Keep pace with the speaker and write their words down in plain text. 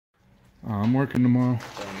I'm working tomorrow.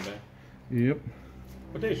 Yep.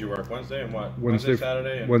 What days you work? Wednesday and what? Wednesday,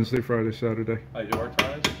 Saturday? And... Wednesday, Friday, Saturday. Oh, you do work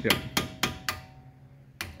Fridays? Yeah.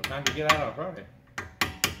 What time do you get out on Friday?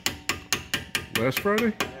 Last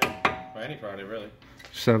Friday? Yeah. Or any Friday, really.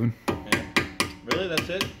 7. Yeah. Really? That's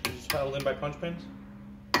it? You just held in by punch pins?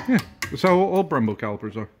 Yeah. That's how all Brembo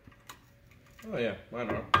calipers are. Oh, yeah. Mine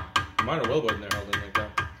are. Mine are well and they're held in like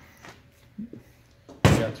that.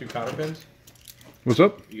 You got 2 cotter pins? What's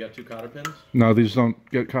up? You got 2 cotter pins? No, these don't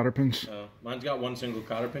get cotter pins. Mine's got 1 single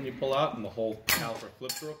cotter pin you pull out and the whole caliper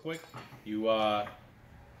flips real quick. You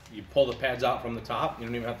pull the pads out from the top. You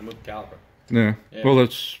don't even have to move the caliper. Yeah. Well,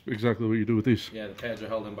 that's exactly what you do with these. Yeah, the pads are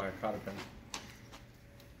held in by a cotter pin.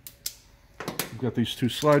 We've got these 2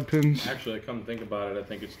 slide pins. Actually, come to think about it, I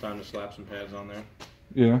think it's time to slap some pads on there.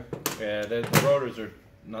 Yeah. Yeah, the rotors are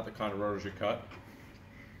not the kind of rotors you cut.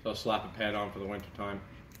 So I'll slap a pad on for the winter time.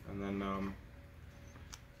 And then,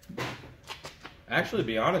 actually, to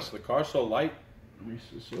be honest, the car's so light. Grease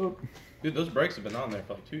this up. Dude, those brakes have been on there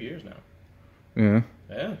for like 2 years now. Yeah.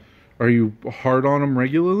 Yeah. Are you hard on them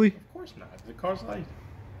regularly? Of course not. The car's light.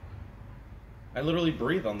 I literally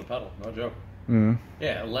breathe on the pedal. No joke. Yeah.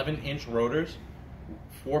 Yeah, 11-inch rotors,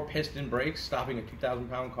 4 piston brakes, stopping a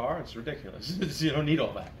 2,000-pound car. It's ridiculous. You don't need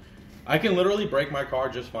all that. I can literally brake my car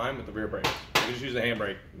just fine with the rear brakes. I can just use the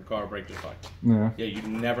handbrake and the car will brake just fine. Yeah. Yeah, you'd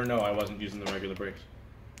never know I wasn't using the regular brakes.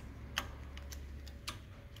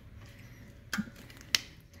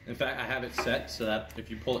 In fact, I have it set so that if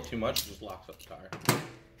you pull it too much, it just locks up the tire.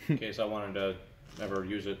 In case I wanted to ever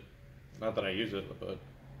use it. Not that I use it, but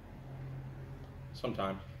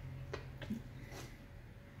sometimes.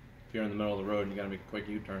 If you're in the middle of the road and you gotta make a quick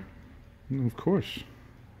U-turn. Of course.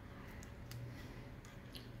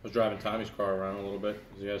 I was driving Tommy's car around a little bit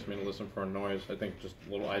because he asked me to listen for a noise. I think just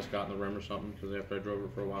a little ice got in the rim or something because after I drove it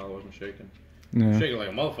for a while, I wasn't shaking. Yeah. Shaking like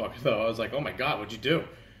a motherfucker though. I was like, oh my god, what'd you do?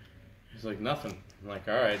 He's like, nothing. I'm like,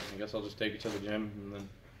 alright, I guess I'll just take it to the gym. And then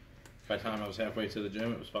by the time I was halfway to the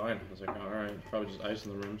gym, it was fine. I was like, alright, it's probably just ice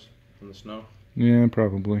in the rims from the snow. Yeah,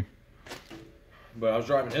 probably. But I was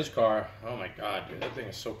driving his car. Oh my god, dude, that thing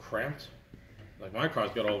is so cramped. Like, my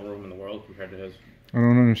car's got all the room in the world compared to his. I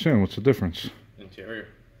don't understand. What's the difference? Interior.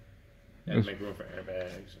 You have to make room for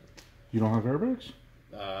airbags. You don't have airbags?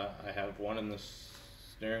 I have one in the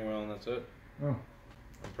steering wheel and that's it. Oh.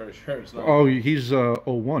 I'm pretty sure it's not. Oh, he's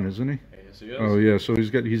 01, isn't he? Yes, he is. Oh yeah, so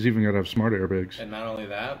he's even got to have smart airbags. And not only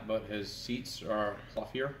that, but his seats are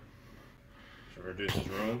fluffier. So it reduces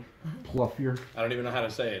room. Pluffier. I don't even know how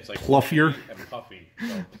to say it. It's like pluffier and puffy.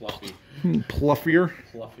 So fluffy. Pluffier.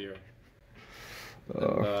 Fluffier.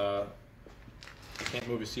 And, I can't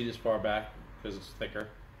move his seat as far back because it's thicker.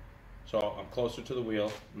 So I'm closer to the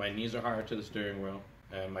wheel. My knees are higher to the steering wheel,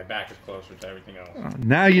 and my back is closer to everything else.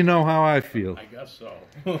 Now you know how I feel. I guess so.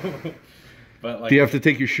 But like, do you have to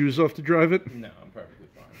take your shoes off to drive it? No, I'm perfectly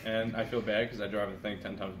fine. And I feel bad because I drive the thing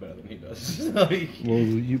 10 times better than he does. Well,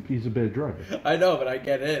 he's a bad driver. I know, but I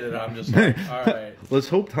get in and I'm just like, all right. Let's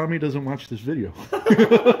hope Tommy doesn't watch this video.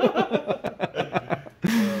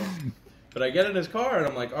 But I get in his car and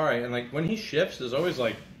I'm like, all right. And like when he shifts, there's always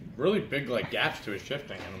like really big like gaps to his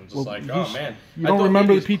shifting, and I'm just like, oh man. You don't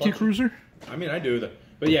remember the PT Cruiser? I mean, I do.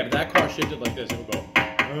 But yeah, but that car shifted like this. It would go,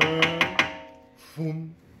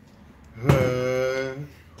 boom,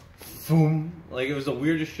 boom. Like it was the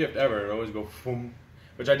weirdest shift ever. It would always go, boom.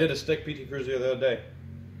 Which I did a stick PT Cruiser the other day.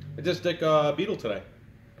 I did a stick Beetle today.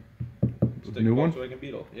 Stick new one? Volkswagen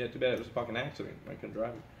Beetle. Yeah, too bad it was a fucking accident. I couldn't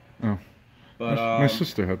drive it. Oh. But my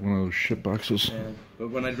sister had one of those shit boxes. Yeah,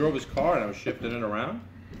 but when I drove his car and I was shifting it around,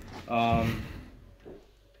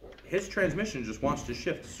 his transmission just wants to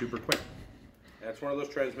shift super quick. That's one of those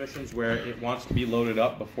transmissions where it wants to be loaded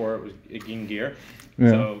up before it was in gear.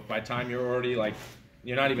 Yeah. So by the time you're already like,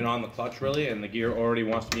 you're not even on the clutch really, and the gear already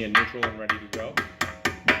wants to be in neutral and ready to go.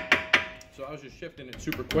 So I was just shifting it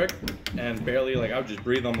super quick and barely, like I would just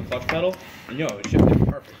breathe on the clutch pedal, and it shifted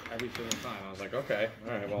perfect every single time. I was like, okay,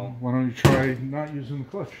 all right, well. Why don't you try not using the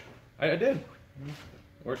clutch? I did.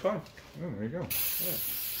 Works fine. Oh, there you go. Yeah.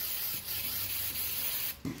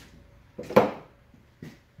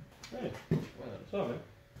 Hey, what's up, man?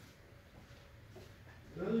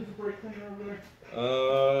 Did I leave the brake cleaner over there?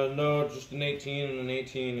 No, just an 18 and an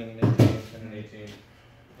 18 and an 18 and an 18.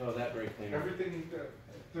 Oh, that brake cleaner. Everything,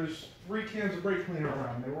 there's 3 cans of brake cleaner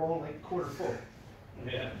around. They were all like quarter full.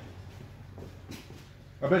 Yeah.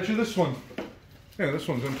 I bet you this one. Yeah, this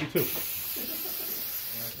one's empty too.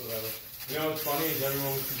 That's whatever. You know what's funny is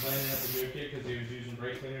everyone was complaining at the new kid because he was using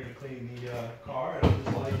brake cleaner to clean the car, and I was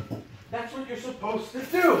like, that's what you're supposed to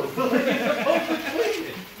do. Like, you're supposed to clean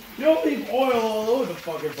it. You don't leave oil all over the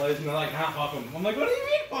fucking place, and they're like, nah, fuck them. I'm like, what do you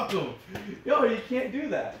mean, fuck them? Yo, you can't do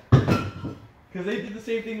that. Because they did the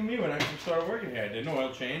same thing to me when I first started working here. I did an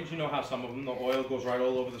oil change. You know how some of them, the oil goes right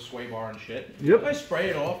all over the sway bar and shit. Yep. I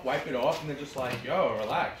spray it off, wipe it off, and they're just like, yo,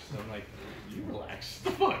 relax. I'm like, you relax.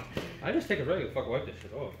 What the fuck? I just take a regular fucking wipe this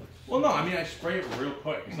shit off. Well, no, I mean, I spray it real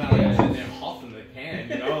quick. It's not like I'm sitting there huffing the can,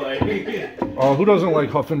 you know? Like, Oh, who doesn't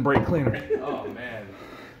like huffing brake cleaner? oh, man.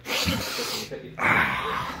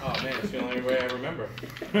 Oh, man, it's the only way I remember.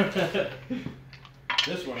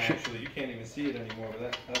 This one, actually, you can't even see it anymore, but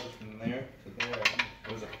that was from there to there.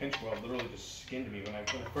 It was a pinch weld, literally just skinned me. When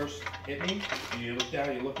it first hit me, you look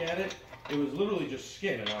down, you look at it, it was literally just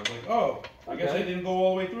skin. And I was like, oh, I guess I didn't go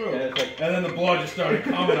all the way through. Yeah, it's like, And then the blood just started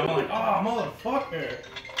coming. I'm like, oh, motherfucker.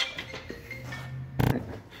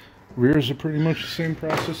 Rears are pretty much the same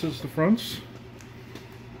process as the fronts.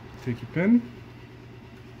 Take your pin,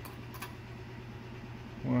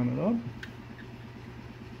 line it up.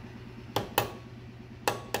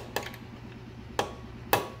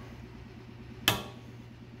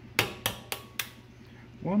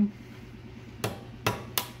 One,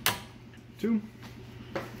 two,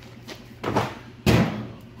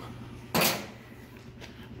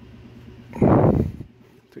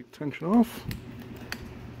 take tension off,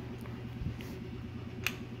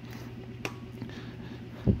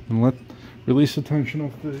 and release the tension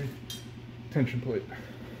off the tension plate.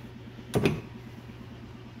 Take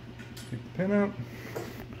the pin out.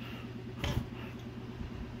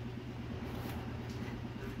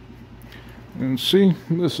 And see,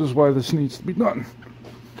 this is why this needs to be done.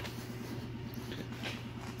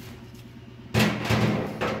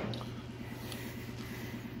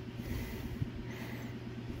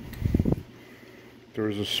 There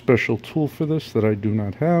is a special tool for this that I do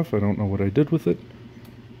not have. I don't know what I did with it.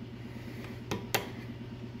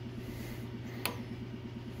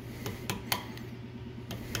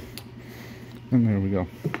 And there we go.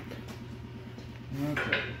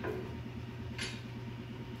 Okay.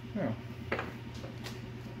 Now,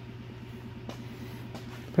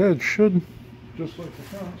 the pad should, just like the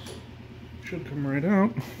fronts, should come right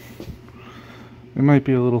out. It might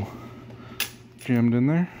be a little jammed in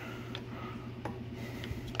there.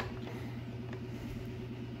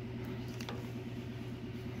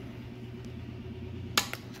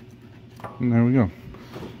 And there we go.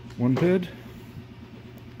 One pad.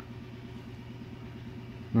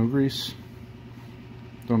 No grease.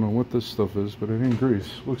 Don't know what this stuff is, but it ain't grease.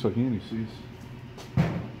 Looks like anti-seize.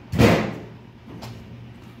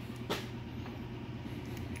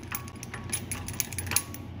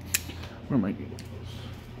 Where am I getting this?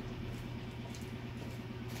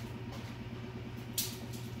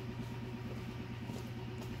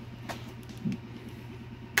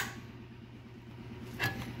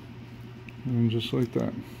 And just like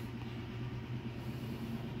that.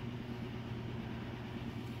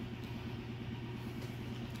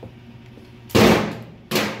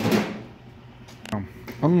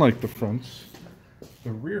 Unlike the fronts,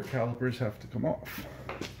 the rear calipers have to come off.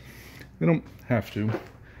 They don't have to. It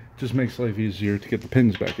just makes life easier to get the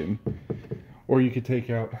pins back in. Or you could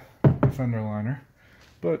take out the fender liner,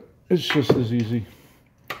 but it's just as easy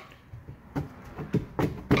to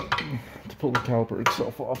pull the caliper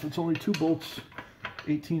itself off. It's only 2 bolts,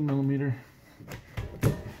 18 millimeter.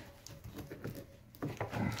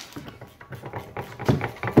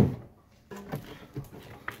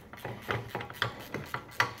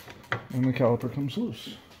 And the caliper comes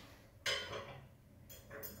loose.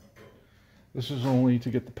 This is only to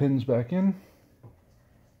get the pins back in.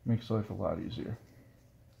 Makes life a lot easier.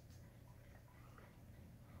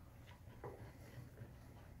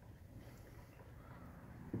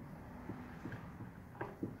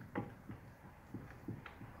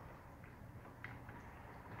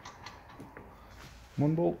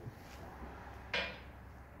 One bolt.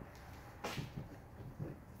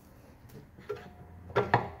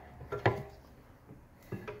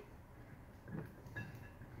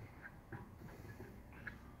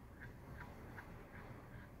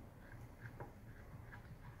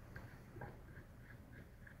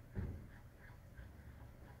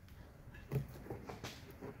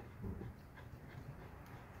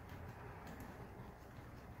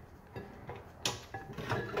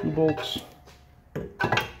 Two bolts.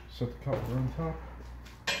 Set the caliper on top.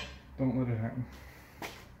 Don't let it hang.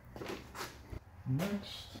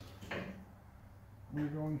 Next, we're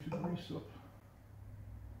going to grease up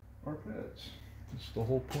our pads. That's the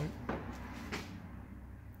whole point.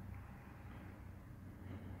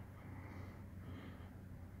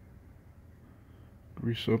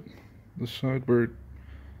 Grease up the side where it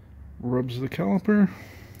rubs the caliper.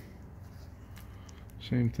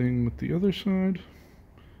 Same thing with the other side,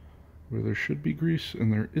 where there should be grease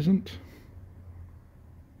and there isn't.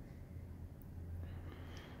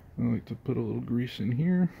 I like to put a little grease in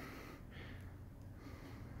here.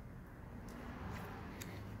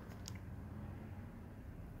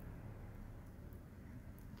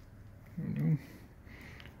 There we go.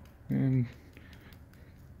 And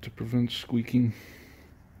to prevent squeaking.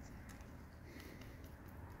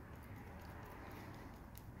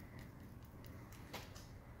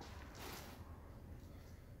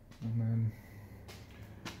 And then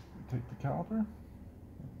take the caliper,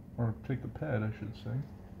 or take the pad, I should say.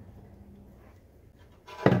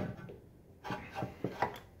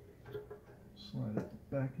 Slide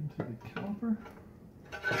it back into the caliper.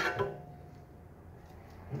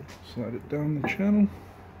 Slide it down the channel.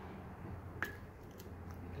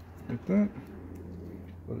 Like that.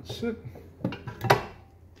 Let it sit.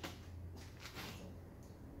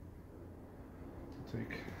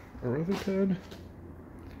 Take our other pad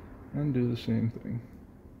and do the same thing.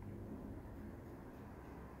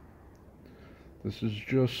 This is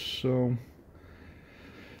just so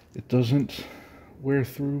it doesn't wear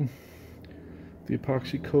through the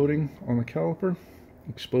epoxy coating on the caliper,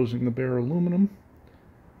 exposing the bare aluminum,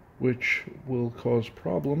 which will cause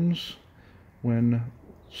problems when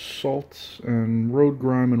salt and road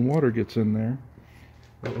grime and water gets in there.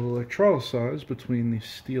 It will electrolyze between the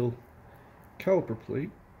steel caliper plate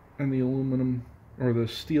and the aluminum, or the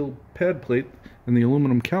steel pad plate and the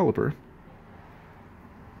aluminum caliper,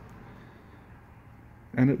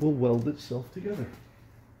 and it will weld itself together.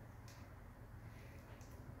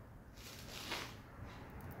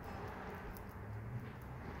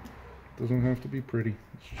 Doesn't have to be pretty,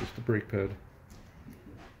 it's just a brake pad.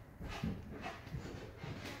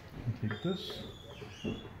 Take this.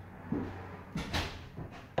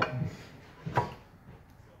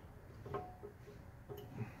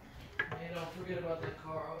 Hey, don't forget about that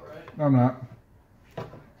car, alright? I'm not.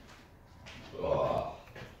 Oh.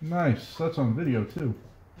 Nice, that's on video too.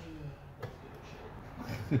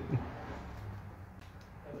 I've been here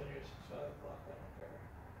since 5 o'clock,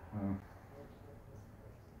 I don't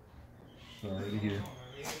care. Sorry to hear.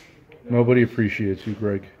 Nobody appreciates you,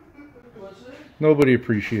 Greg. What's it? Nobody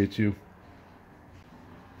appreciates you.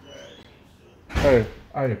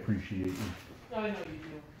 I appreciate you. I know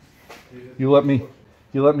you do.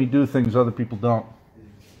 You let me do things other people don't.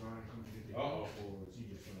 Uh-oh.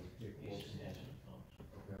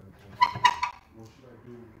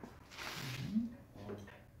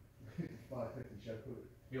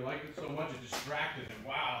 You like it so much it distracted him.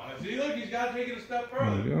 Wow. See, look, he's got to take it a step There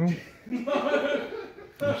further. we go.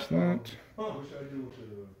 Grease that.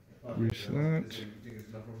 Grease that.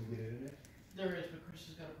 There is, but Chris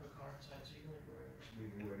has got to put a car inside, so you can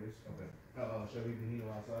leave it where it is. Shall we leave the heat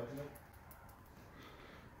outside tonight?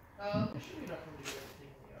 There should be enough room to do everything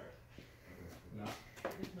in the yard. No.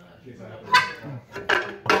 It's not. Yes, It's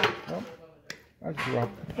not. Oh, I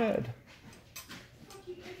dropped the pad. What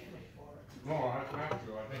keep kicking me for? No, I have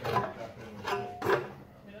to. I think I got that in. I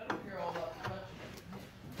mean, I don't care all about touching it.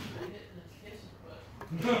 They hit and it's kissing, but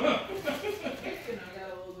kicking, I got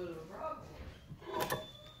a little bit of a problem.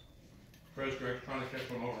 Chris, Greg's trying to catch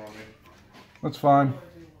one over on me. That's fine.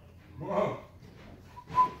 Whoa.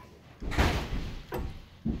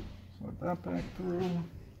 Slide that back through.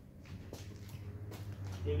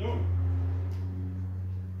 What you doing?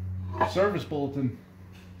 Service bulletin.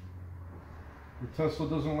 The Tesla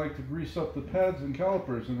doesn't like to grease up the pads and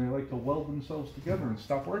calipers, and they like to weld themselves together and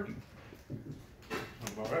stop working.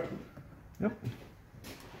 That's about right. Yep.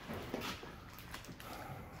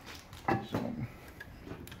 So,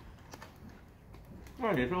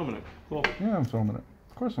 Oh, you're filming it. Cool. yeah, I'm filming it.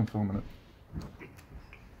 Of course I'm filming it.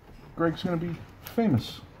 Greg's gonna be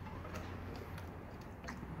famous.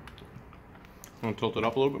 Want to tilt it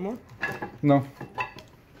up a little bit more? No.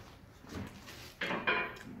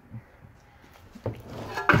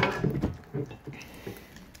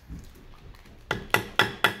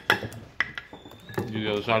 You do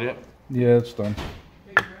the other side yet? Yeah, it's done.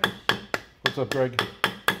 Hey, Chris. What's up, Greg?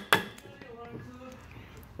 Any alarm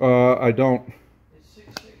code? I don't. It's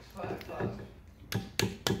 6655.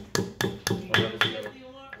 When you go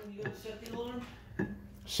to set the alarm,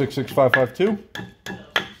 66552? no,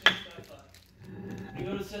 6655. You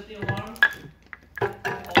go to set the alarm, all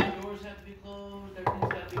the doors have to be closed,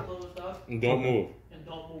 everything's got to be closed up, And don't move. and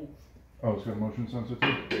don't move. Oh, it's got a motion sensor too?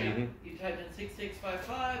 Mhm. You type in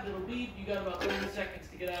 6655, it'll beep, you got about 30 seconds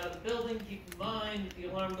to get out of the building. Keep in mind, if the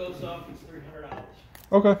alarm goes off, it's $300.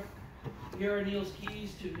 Okay. Here are Neil's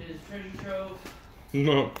keys to his treasure trove.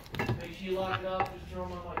 No. Make sure you lock it up, just throw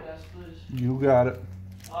them on my desk, please. You got it.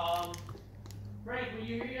 Frank, were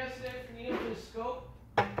you here yesterday for Neil for his scope?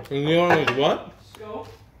 And Leon is what? Scope?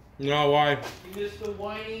 No, why? He missed the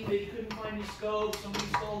whining that he couldn't find his scope. Somebody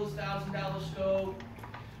stole his $1,000 scope.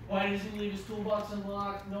 Why does he leave his toolbox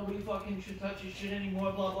unlocked? Nobody fucking should touch his shit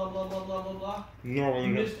anymore. Blah, blah, blah, blah, blah, blah, blah. No, He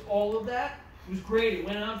missed all of that. It was great. It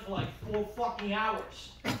went on for like 4 fucking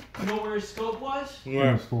hours. You know where his scope was?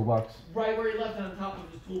 Where? Toolbox. Right where he left it on top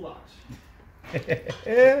of his toolbox.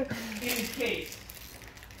 Yeah. In his case.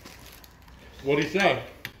 What'd he say?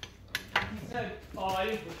 He said, oh, I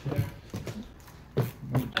didn't push it there.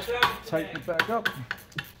 I found it Tighten today. it back up. See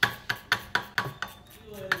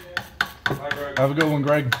you later, man. Hi, Greg. Have a good one,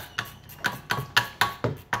 Greg.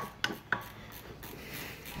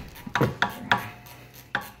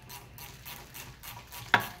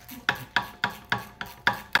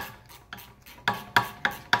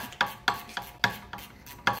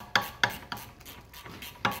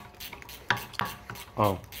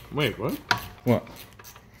 Oh, wait, what? What?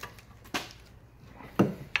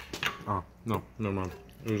 Oh, no, never mind.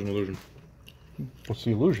 It was an illusion. What's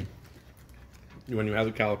the illusion? When you had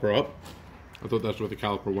the caliper up, I thought that's where the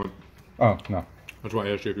caliper went. Oh, no. That's why I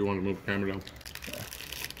asked you if you wanted to move the camera down. What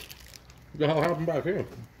the hell happened back here?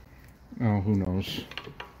 Oh, who knows?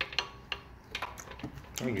 I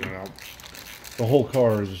can get it out. The whole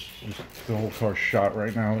car is the whole car's shot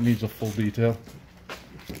right now. It needs a full detail.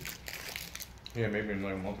 Yeah, maybe in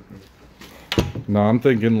like a month or two. No, I'm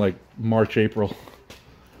thinking like March, April.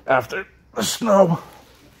 After the snow.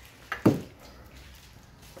 And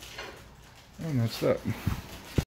that's that.